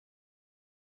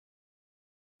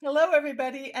Hello,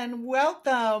 everybody, and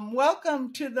welcome.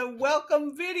 Welcome to the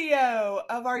welcome video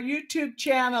of our YouTube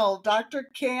channel, Dr.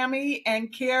 Cammy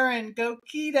and Karen Go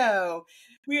Keto.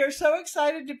 We are so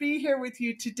excited to be here with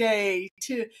you today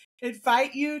to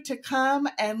invite you to come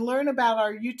and learn about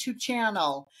our YouTube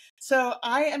channel. So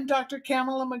I am Dr.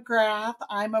 Kamala McGrath.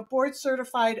 I'm a board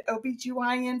certified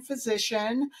OBGYN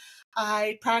physician.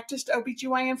 I practiced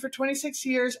OBGYN for 26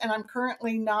 years and I'm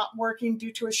currently not working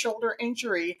due to a shoulder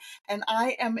injury. And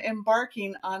I am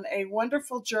embarking on a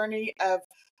wonderful journey of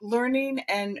learning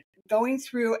and going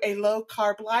through a low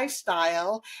carb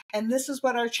lifestyle. And this is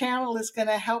what our channel is going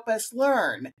to help us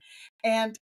learn.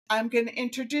 And I'm going to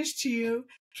introduce to you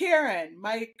Karen,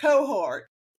 my cohort.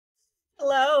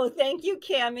 Hello, thank you,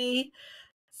 Cammy.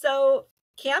 So,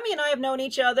 Cammy and I have known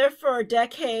each other for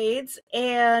decades,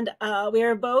 and we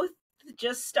are both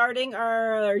just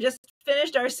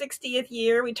finished our 60th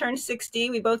year. We turned 60.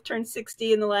 We both turned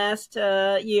 60 in the last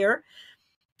year,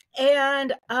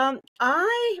 and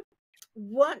I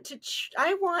want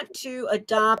to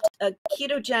adopt a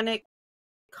ketogenic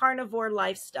carnivore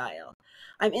lifestyle.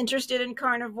 I'm interested in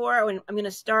carnivore. I'm going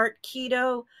to start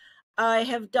keto. I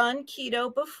have done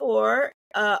keto before,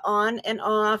 on and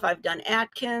off. I've done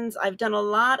Atkins. I've done a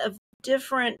lot of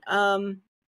different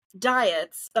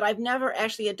diets, but I've never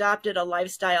actually adopted a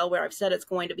lifestyle where I've said it's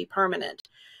going to be permanent.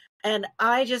 And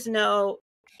I just know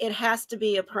it has to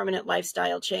be a permanent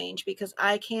lifestyle change because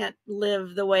I can't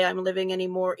live the way I'm living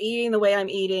anymore, eating the way I'm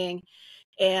eating.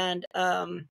 And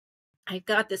I've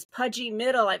got this pudgy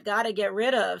middle I've got to get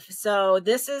rid of. So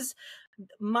this is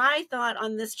my thought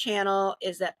on this channel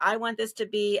is that I want this to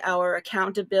be our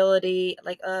accountability,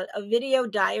 like a video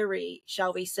diary,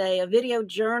 shall we say, a video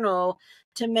journal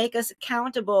to make us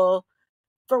accountable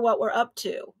for what we're up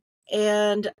to.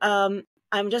 And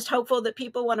I'm just hopeful that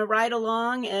people want to ride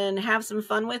along and have some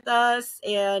fun with us.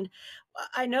 And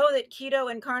I know that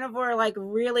keto and carnivore are like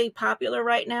really popular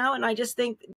right now. And I just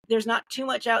think there's not too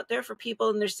much out there for people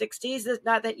in their 60s. It's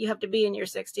not that you have to be in your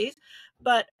 60s,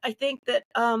 but I think that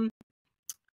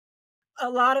a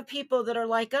lot of people that are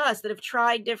like us that have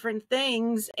tried different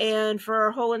things and for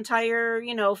a whole entire,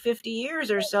 50 years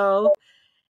or so.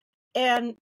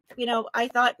 And, I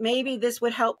thought maybe this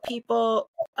would help people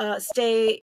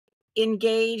stay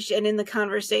engaged and in the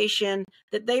conversation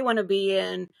that they want to be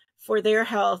in for their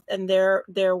health and their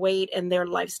weight and their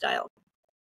lifestyle.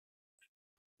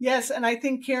 Yes, and I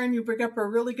think, Karen, you bring up a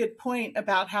really good point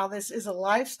about how this is a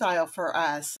lifestyle for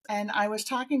us. And I was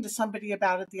talking to somebody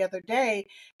about it the other day,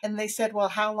 and they said, well,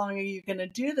 how long are you going to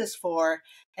do this for?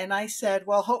 And I said,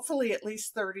 well, hopefully at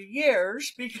least 30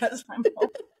 years, because I'm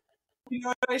hoping,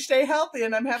 if I stay healthy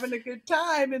and I'm having a good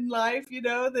time in life,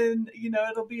 then,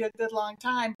 it'll be a good long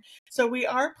time. So we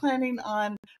are planning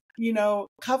on,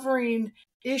 covering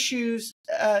issues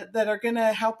that are going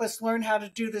to help us learn how to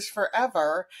do this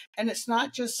forever. And it's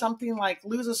not just something like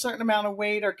lose a certain amount of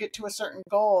weight or get to a certain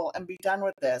goal and be done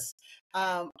with this.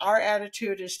 Our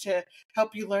attitude is to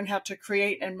help you learn how to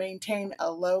create and maintain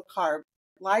a low carb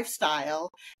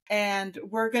lifestyle. And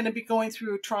we're going to be going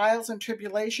through trials and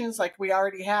tribulations like we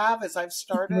already have as I've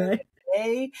started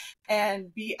today,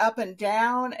 and be up and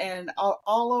down and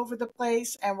all over the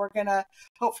place. And we're going to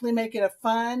hopefully make it a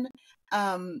fun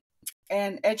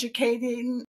and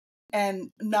educating and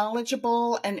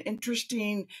knowledgeable and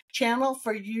interesting channel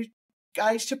for you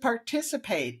guys to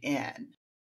participate in.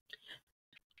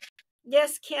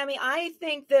 Yes, Cammy, I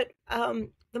think that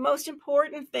the most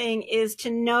important thing is to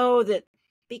know that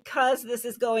because this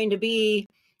is going to be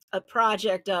a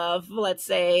project of, let's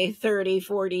say, 30,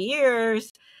 40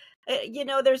 years,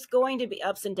 there's going to be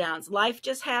ups and downs. Life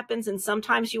just happens, and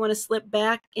sometimes you want to slip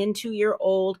back into your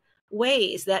old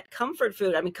ways. That comfort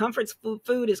food, comfort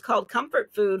food is called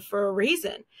comfort food for a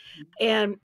reason.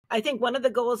 And I think one of the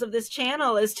goals of this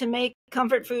channel is to make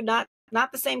comfort food not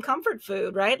the same comfort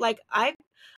food, right? Like I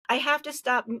have to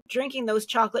stop drinking those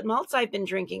chocolate malts I've been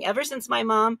drinking ever since my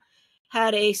mom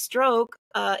had a stroke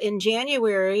in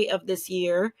January of this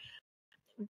year.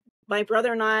 My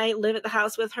brother and I live at the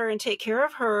house with her and take care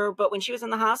of her. But when she was in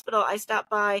the hospital, I stopped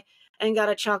by and got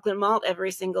a chocolate malt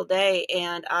every single day.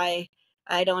 And I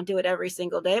don't do it every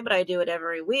single day, but I do it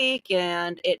every week.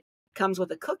 And it comes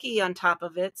with a cookie on top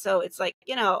of it. So it's like,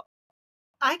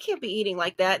 I can't be eating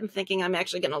like that and thinking I'm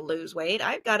actually going to lose weight.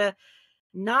 I've got to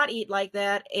not eat like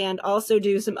that and also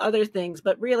do some other things.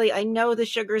 But really, I know the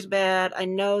sugar's bad. I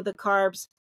know the carbs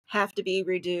have to be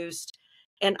reduced.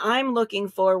 And I'm looking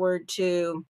forward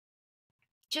to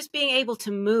just being able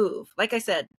to move. Like I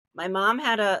said, my mom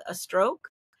had a stroke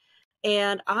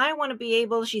and I want to be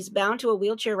able, she's bound to a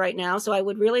wheelchair right now. So I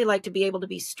would really like to be able to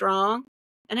be strong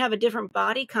and have a different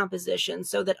body composition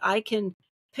so that I can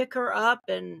pick her up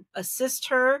and assist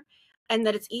her, and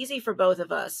that it's easy for both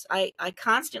of us. I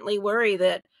constantly worry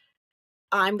that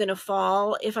I'm going to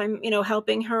fall if I'm,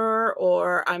 helping her,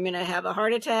 or I'm going to have a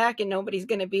heart attack and nobody's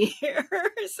going to be here.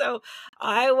 So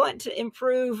I want to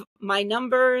improve my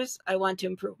numbers. I want to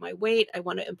improve my weight. I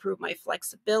want to improve my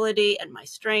flexibility and my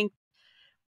strength.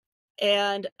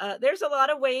 And there's a lot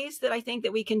of ways that I think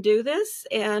that we can do this.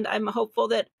 And I'm hopeful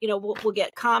that, we'll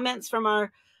get comments from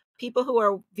our people who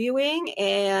are viewing,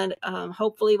 and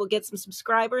hopefully we'll get some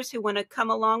subscribers who want to come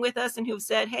along with us and who've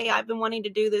said, hey, I've been wanting to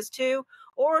do this too.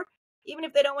 Or even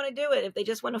if they don't want to do it, if they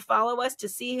just want to follow us to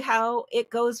see how it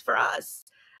goes for us.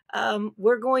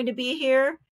 We're going to be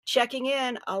here checking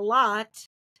in a lot,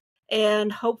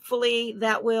 and hopefully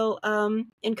that will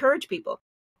encourage people.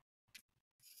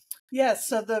 Yes.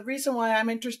 So the reason why I'm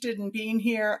interested in being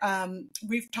here,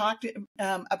 we've talked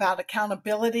about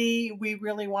accountability. We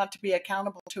really want to be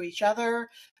accountable to each other.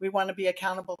 We want to be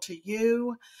accountable to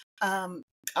you.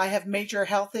 I have major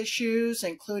health issues,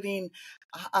 including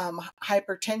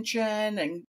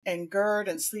hypertension and GERD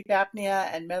and sleep apnea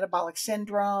and metabolic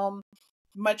syndrome.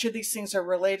 Much of these things are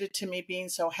related to me being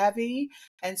so heavy.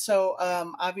 And so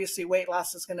obviously weight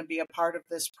loss is going to be a part of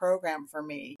this program for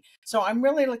me. So I'm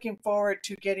really looking forward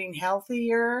to getting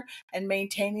healthier and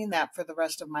maintaining that for the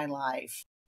rest of my life.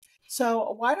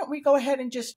 So why don't we go ahead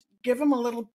and just give them a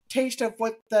little taste of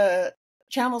what the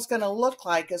channel's going to look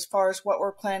like as far as what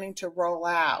we're planning to roll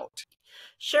out.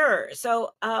 Sure.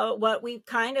 So what we've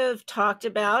kind of talked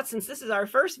about, since this is our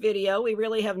first video, we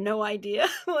really have no idea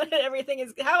what everything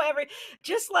is. However,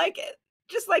 just like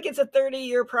it's a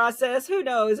 30-year process, who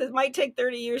knows? It might take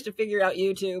 30 years to figure out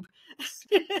YouTube.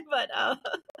 But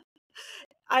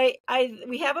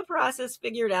we have a process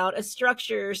figured out, a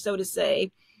structure, so to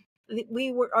say.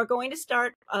 We are going to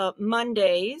start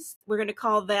Mondays. We're going to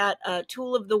call that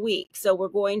Tool of the Week. So we're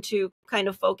going to kind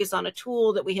of focus on a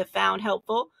tool that we have found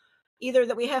helpful, either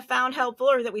that we have found helpful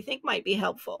or that we think might be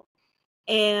helpful.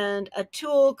 And a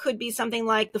tool could be something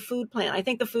like the food plan. I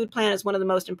think the food plan is one of the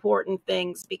most important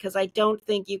things, because I don't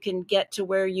think you can get to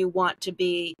where you want to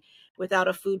be without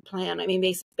a food plan. I mean,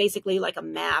 basically like a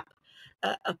map,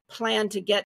 a plan to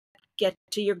get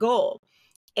to your goal.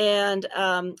 And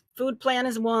food plan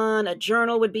is one. A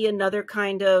journal would be another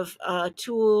kind of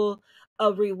tool.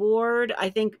 A reward, I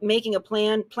think making a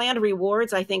planned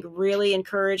rewards, I think really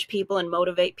encourage people and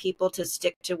motivate people to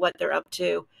stick to what they're up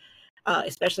to,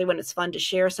 especially when it's fun to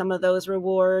share some of those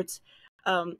rewards.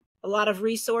 A lot of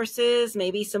resources,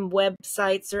 maybe some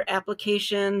websites or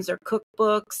applications or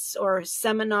cookbooks or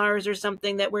seminars or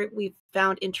something that we've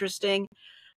found interesting.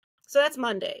 So that's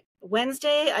Monday.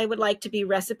 Wednesday, I would like to be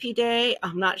recipe day.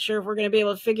 I'm not sure if we're going to be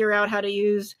able to figure out how to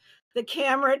use the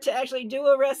camera to actually do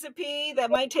a recipe.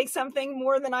 That might take something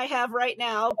more than I have right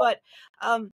now, but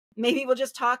maybe we'll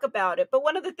just talk about it. But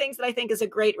one of the things that I think is a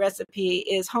great recipe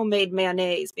is homemade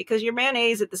mayonnaise, because your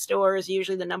mayonnaise at the store is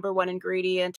usually the number one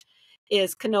ingredient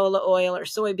is canola oil or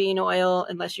soybean oil,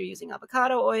 unless you're using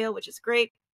avocado oil, which is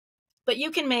great. But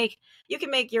you can make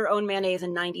your own mayonnaise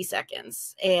in 90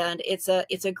 seconds, and it's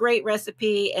a great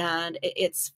recipe, and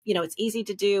it's easy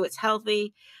to do, it's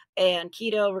healthy, and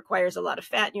keto requires a lot of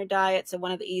fat in your diet. So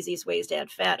one of the easiest ways to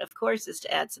add fat, of course, is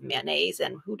to add some mayonnaise,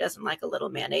 and who doesn't like a little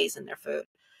mayonnaise in their food?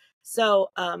 So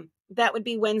that would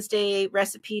be Wednesday,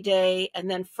 recipe day.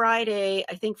 And then Friday,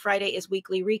 I think Friday is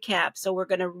weekly recap. So we're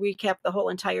going to recap the whole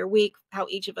entire week, how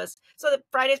each of us, so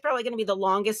Friday is probably going to be the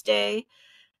longest day.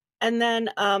 And then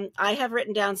I have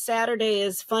written down Saturday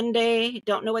is fun day.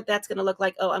 Don't know what that's going to look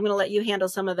like. Oh, I'm going to let you handle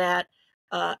some of that.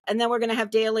 And then we're going to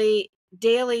have daily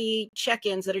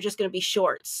check-ins that are just going to be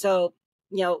short. So,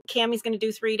 Cammy's going to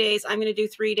do 3 days. I'm going to do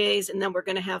 3 days. And then we're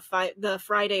going to have the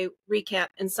Friday recap,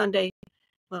 and Sunday.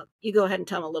 Well, you go ahead and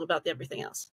tell them a little about everything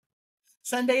else.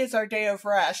 Sunday is our day of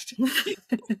rest.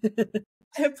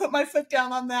 I put my foot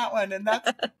down on that one, and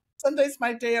that's Sunday's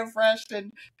my day of rest,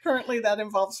 and currently that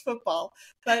involves football.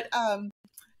 But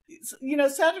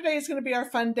Saturday is going to be our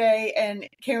fun day. And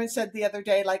Karen said the other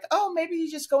day, like, oh, maybe you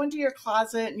just go into your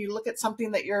closet and you look at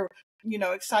something that you're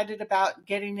excited about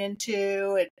getting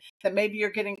into, and that maybe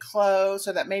you're getting clothes,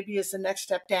 or that maybe is the next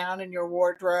step down in your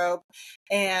wardrobe,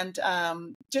 and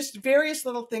just various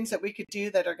little things that we could do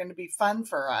that are going to be fun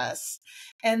for us.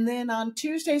 And then on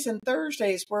Tuesdays and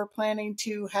Thursdays, we're planning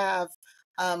to have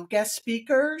guest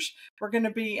speakers. We're going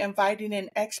to be inviting in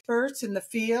experts in the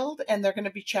field, and they're going to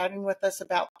be chatting with us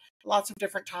about lots of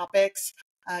different topics.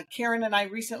 Karen and I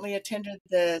recently attended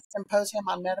the symposium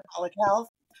on metabolic health.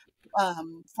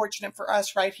 Fortunate for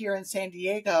us, right here in San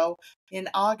Diego in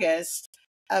August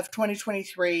of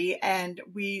 2023. And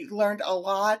we learned a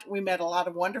lot. We met a lot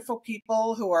of wonderful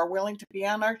people who are willing to be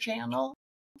on our channel.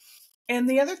 And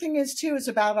the other thing is too, is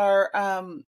about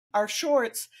our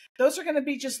shorts. Those are going to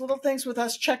be just little things with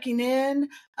us checking in,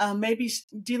 maybe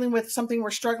dealing with something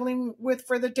we're struggling with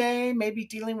for the day, maybe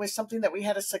dealing with something that we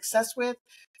had a success with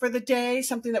for the day,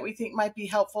 something that we think might be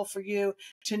helpful for you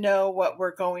to know what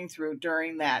we're going through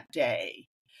during that day.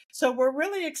 So we're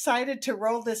really excited to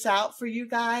roll this out for you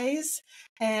guys.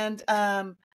 And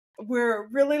we're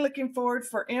really looking forward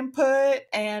for input,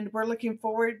 and we're looking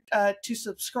forward to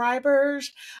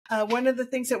subscribers. One of the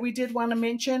things that we did want to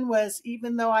mention was,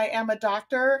 even though I am a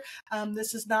doctor,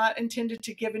 this is not intended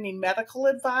to give any medical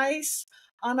advice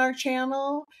on our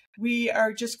channel. We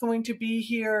are just going to be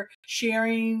here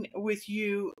sharing with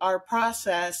you our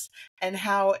process and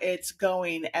how it's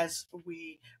going as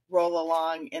we roll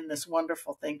along in this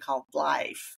wonderful thing called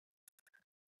life.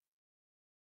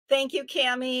 Thank you,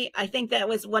 Cammy. I think that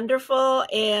was wonderful.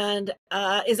 And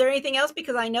is there anything else?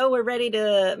 Because I know we're ready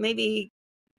to maybe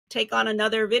take on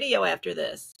another video after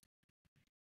this.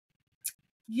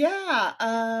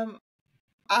 Yeah.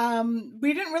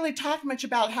 We didn't really talk much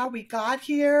about how we got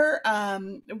here.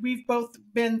 We've both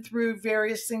been through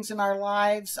various things in our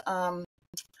lives.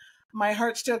 My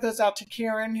heart still goes out to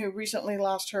Karen, who recently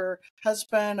lost her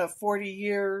husband of 40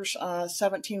 years,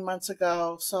 17 months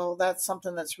ago. So that's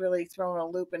something that's really thrown a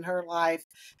loop in her life,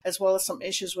 as well as some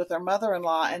issues with her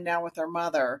mother-in-law and now with her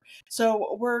mother.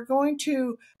 So we're going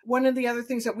to, one of the other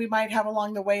things that we might have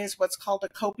along the way is what's called a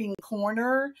coping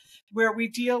corner, where we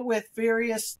deal with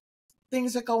various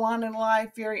things that go on in life,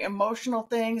 very emotional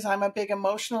things. I'm a big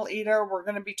emotional eater. We're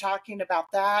going to be talking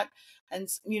about that. And,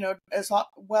 as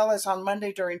well as on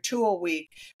Monday during Tool Week,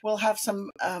 we'll have some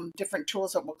different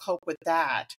tools that will cope with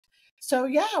that. So,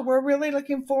 yeah, we're really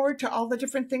looking forward to all the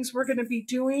different things we're going to be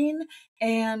doing.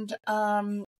 And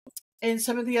in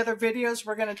some of the other videos,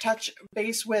 we're going to touch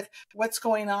base with what's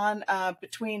going on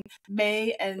between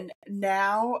May and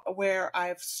now, where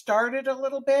I've started a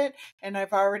little bit and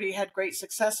I've already had great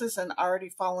successes and already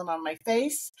fallen on my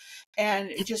face.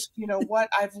 And just,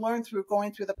 what I've learned through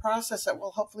going through the process that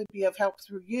will hopefully be of help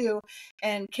through you.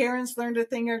 And Karen's learned a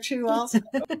thing or two also.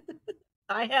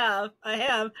 I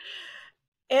have.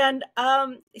 And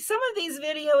some of these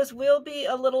videos will be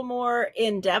a little more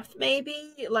in depth, maybe.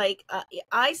 Like,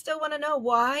 I still want to know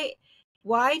why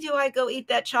do I go eat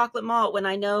that chocolate malt when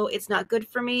I know it's not good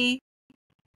for me?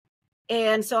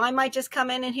 And so I might just come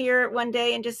in here one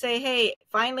day and just say, hey,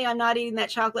 finally, I'm not eating that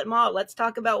chocolate malt. Let's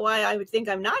talk about why I would think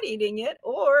I'm not eating it.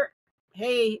 Or,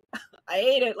 hey, I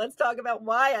ate it. Let's talk about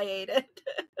why I ate it.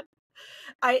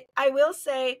 I will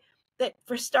say that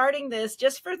for starting this,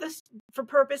 just for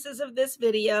purposes of this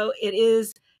video, it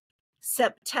is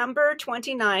September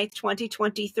 29th,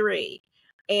 2023.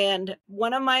 And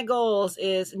one of my goals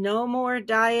is no more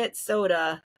diet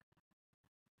soda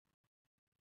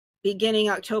beginning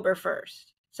October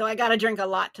 1st. So I got to drink a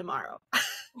lot tomorrow.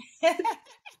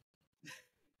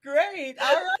 Great.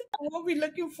 All right. We'll be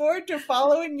looking forward to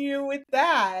following you with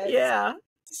that. Yeah. Thank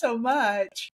you so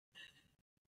much.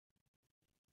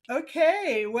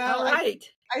 Okay, well, all right.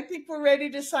 I think we're ready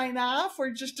to sign off. We're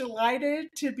just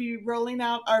delighted to be rolling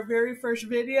out our very first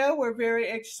video. We're very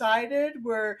excited.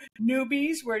 We're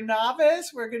newbies. We're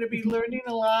novice. We're going to be learning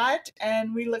a lot,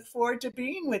 and we look forward to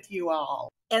being with you all.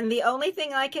 And the only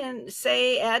thing I can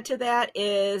add to that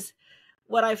is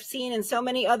what I've seen in so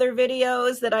many other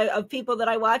videos of people that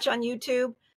I watch on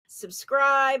YouTube.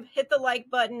 Subscribe, hit the like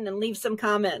button, and leave some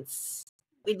comments.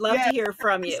 We'd love to hear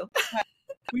from you.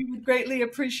 We would greatly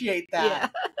appreciate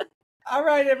that. Yeah. All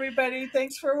right, everybody.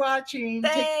 Thanks for watching.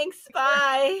 Thanks.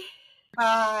 Bye.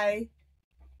 Bye.